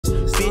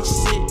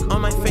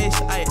on my face,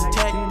 I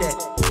attack that.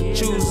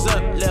 Choose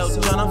up,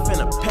 Lil John, I'm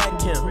finna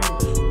pack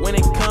him. When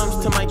it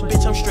comes to my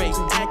bitch, I'm straight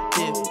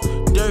active.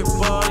 Dirt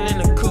ball in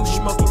the coupe,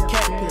 smoking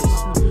cat piss.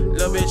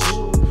 Lil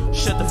bitch,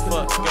 shut the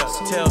fuck up.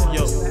 Tell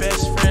your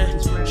best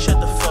friend, shut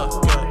the fuck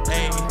up.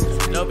 Hey,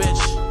 lil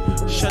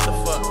bitch, shut the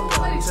fuck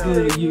up. What's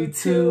good,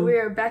 YouTube?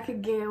 We're back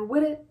again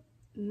with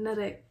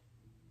another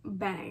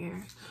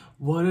banger.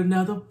 What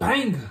another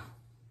banger.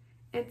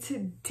 And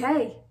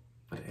today,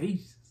 for the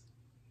ages,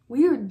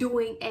 we are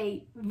doing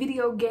a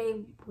video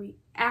game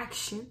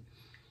reaction.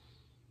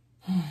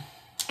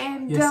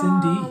 And yes,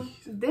 indeed.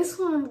 This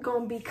one's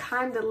gonna be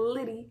kind of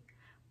litty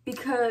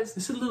because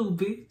just a little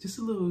bit.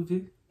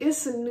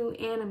 It's a new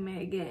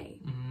anime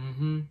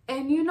game.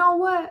 And you know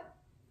what?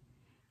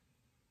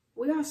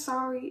 We are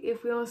sorry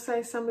if we don't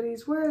say some of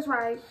these words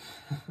right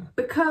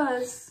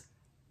because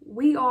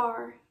we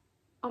are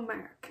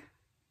American.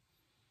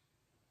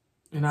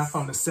 And I'm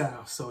from the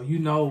South, so you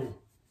know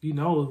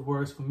the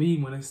words for me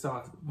when it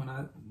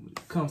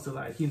comes to,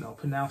 like,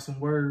 pronouncing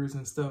words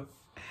and stuff.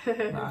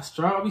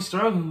 I be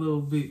struggling a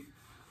little bit.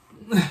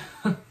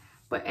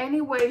 But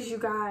anyways, you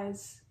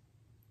guys,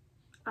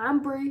 I'm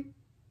Bree.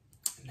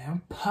 And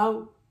I'm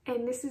Poe.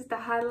 And this is the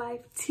High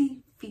Life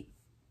TV.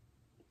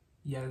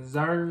 Yes,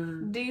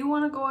 sir. Do you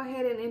want to go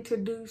ahead and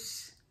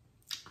introduce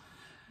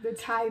the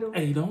title?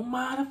 Hey, don't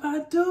mind if I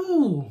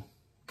do.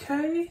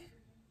 Okay?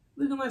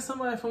 Looking like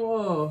somebody from,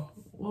 what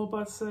am I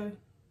about to say?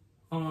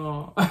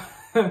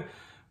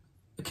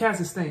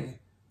 Kazakhstan.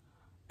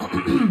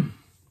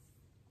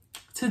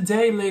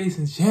 Today, ladies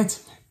and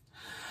gentlemen,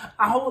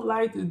 I would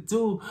like to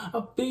do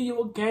a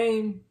video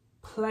game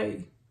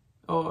play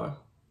or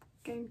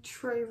game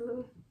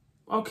trailer.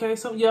 Okay,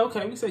 so yeah,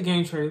 okay, we say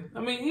game trailer. I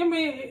mean,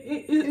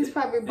 it's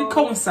probably both. It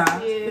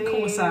coincides. It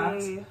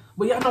coincides.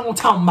 But y'all know what I'm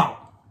talking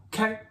about.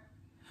 Okay,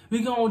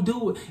 we gonna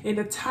do it, and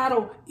the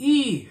title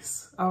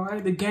is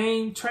the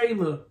game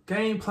trailer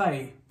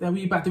gameplay that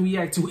we about to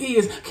react to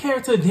is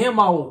character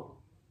demo.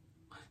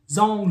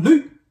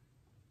 Zhongli,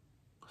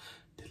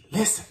 the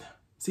listener.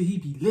 See, he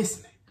be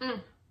listening.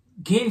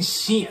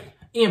 Genshin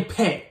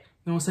Impact.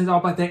 You know what I'm saying? It's all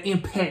about that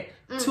impact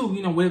too.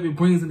 Whatever it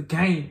brings in the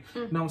game.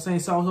 You know what I'm saying?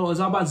 So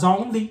it's all about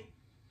Zhongli,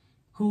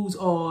 who's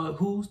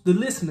the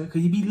listener,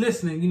 because he be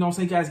listening. You know what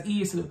I'm saying? Got his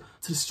ears to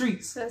the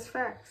streets. That's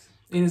facts.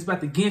 And it's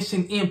about the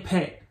Genshin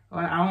Impact.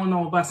 I don't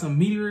know about some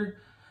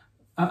meteor,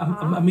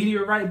 a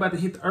meteorite about to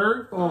hit the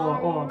Earth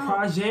or a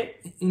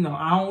project. I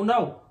don't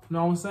know. You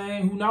know what I'm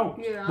saying? Who knows?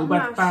 Yeah, we're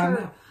about to find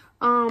out.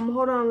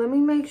 Hold on. Let me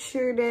make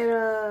sure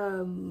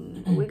that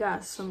we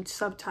got some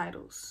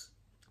subtitles.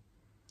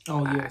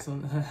 Oh yeah,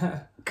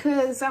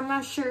 cause I'm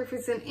not sure if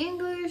it's in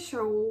English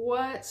or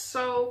what.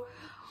 So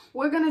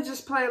we're gonna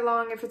just play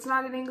along. If it's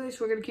not in English,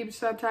 we're gonna keep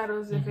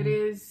subtitles. If it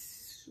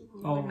is,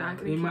 we're not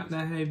gonna. It might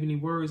not have any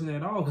words in it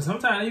at all. Cause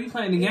sometimes you be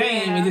playing the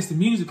game and just the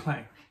music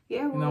playing.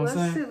 Yeah, well,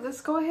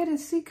 let's go ahead and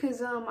see.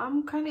 Cause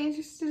I'm kind of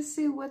interested to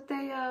see what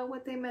they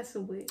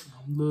messing with.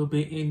 I'm a little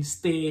bit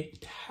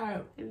instead.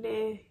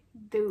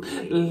 Do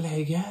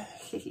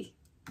it.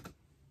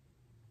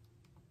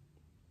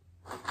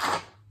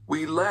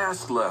 We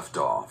last left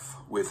off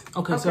with...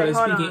 Okay, so they're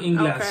speaking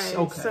English.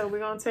 Okay. So we're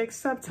going to take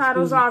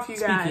subtitles off, you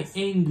guys.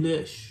 Speaking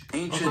English.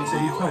 Ancient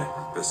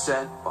Liyue,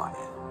 beset by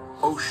an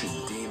ocean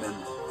demon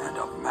and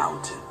a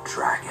mountain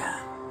dragon.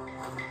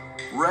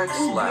 Rex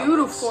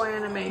Beautiful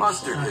animation.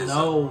 mustered his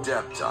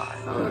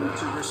adepti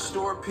to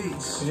restore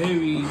peace.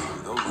 Very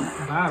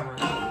vibrant.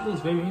 It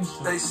looks very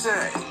interesting. They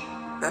say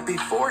that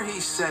before he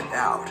set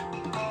out,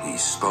 he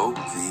spoke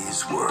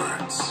these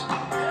words.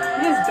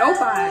 He has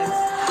dope eyes.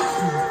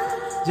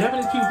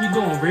 Japanese people be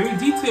doing very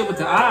detailed with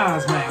the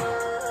eyes, man.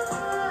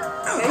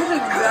 They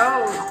look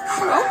dope.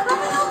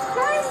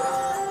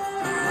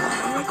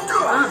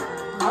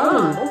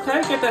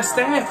 Okay. Got that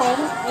staff on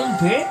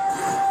deck.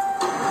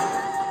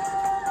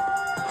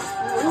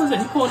 What was that?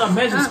 He pulling up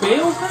magic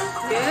spells?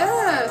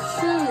 Yeah,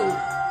 shoot.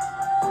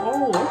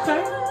 Oh,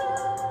 okay.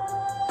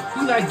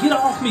 He like, get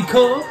off me,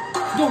 cub.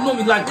 You don't know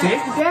me like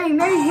that. Dang,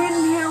 they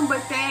hitting him,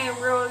 but they ain't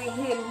really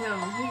hitting him.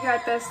 He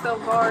got that stuff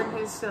guarding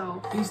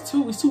himself. He's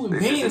too advanced for him.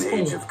 This is an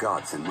age of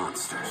gods and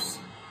monsters.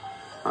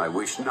 I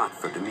wish not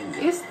for dominion.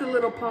 It's the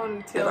little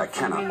ponytail. Yet I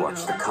cannot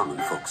watch the common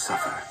folk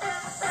suffer.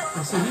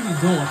 And so he be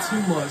doing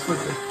too much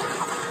with the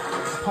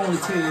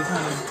ponytail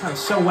trying to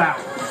show out.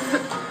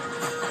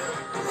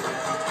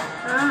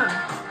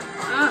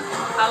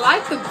 I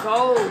like the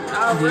gold.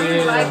 I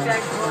really like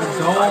that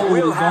gold. I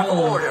will have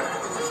order.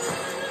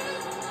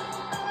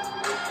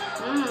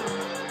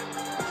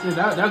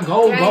 Yeah, that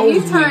gold goes. He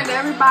turned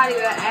everybody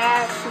to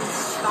ash and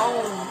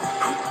stone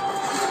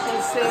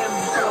and said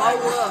blow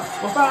up.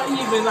 Without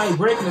even like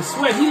breaking a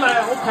sweat, he like,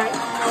 okay, you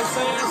know what I'm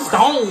saying?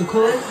 Stone,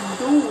 cuz.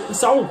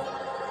 It's over.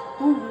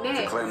 Who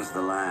next? To cleanse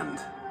the land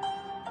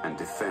and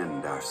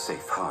defend our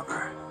safe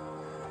harbor.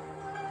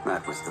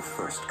 That was the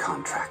first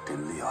contract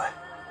in Liyue.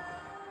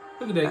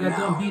 Look at that, got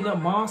done beating up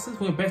monsters,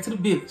 went back to the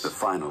village. The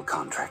final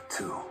contract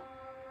too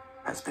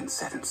has been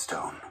set in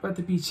stone. About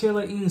to be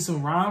chilling, eating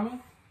some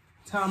ramen.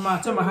 Talking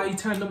about how you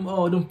turn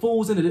them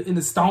fools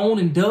into stone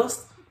and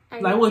dust.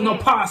 Like, was no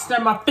part,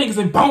 snap my fingers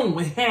and boom,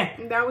 it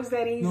happened. That was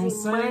that easy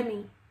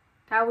money.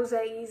 That was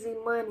that easy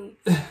money.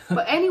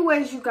 But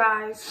anyways, you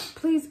guys,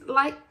 please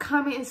like,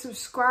 comment, and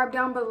subscribe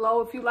down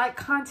below if you like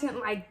content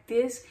like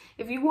this.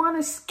 If you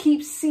want to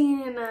keep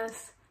seeing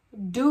us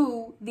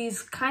do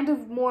these kind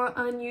of more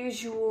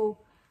unusual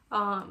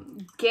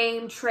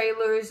game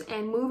trailers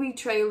and movie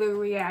trailer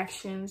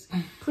reactions,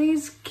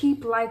 please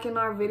keep liking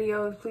our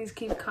videos. Please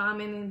keep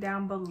commenting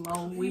down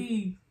below.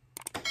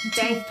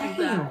 Thank you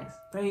guys.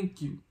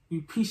 Thank you. We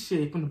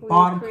appreciate it from the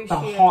bottom of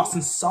our hearts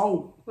and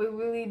soul. We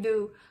really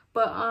do.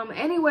 But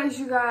anyways,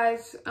 you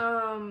guys,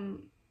 yeah,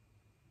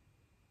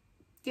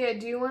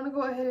 do you want to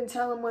go ahead and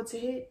tell them what to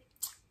hit?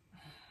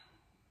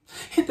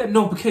 Hit that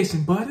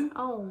notification button.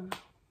 Oh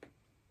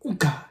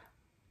God.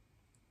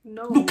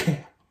 No. Look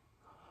at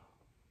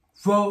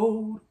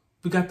road.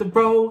 We got the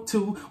road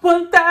to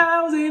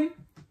 1,000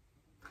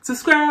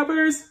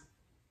 subscribers.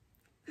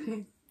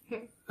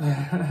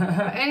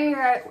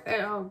 Anyway,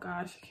 oh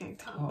gosh, I can't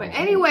talk. But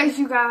anyways,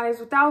 you guys,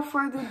 without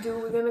further ado,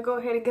 we're gonna go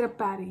ahead and get up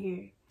out of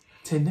here.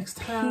 Till next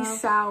time.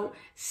 Peace out.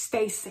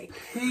 Stay safe.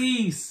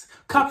 Peace.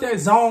 Cop that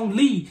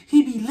Zhongli.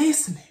 He be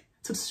listening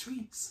to the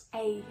streets.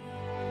 Hey.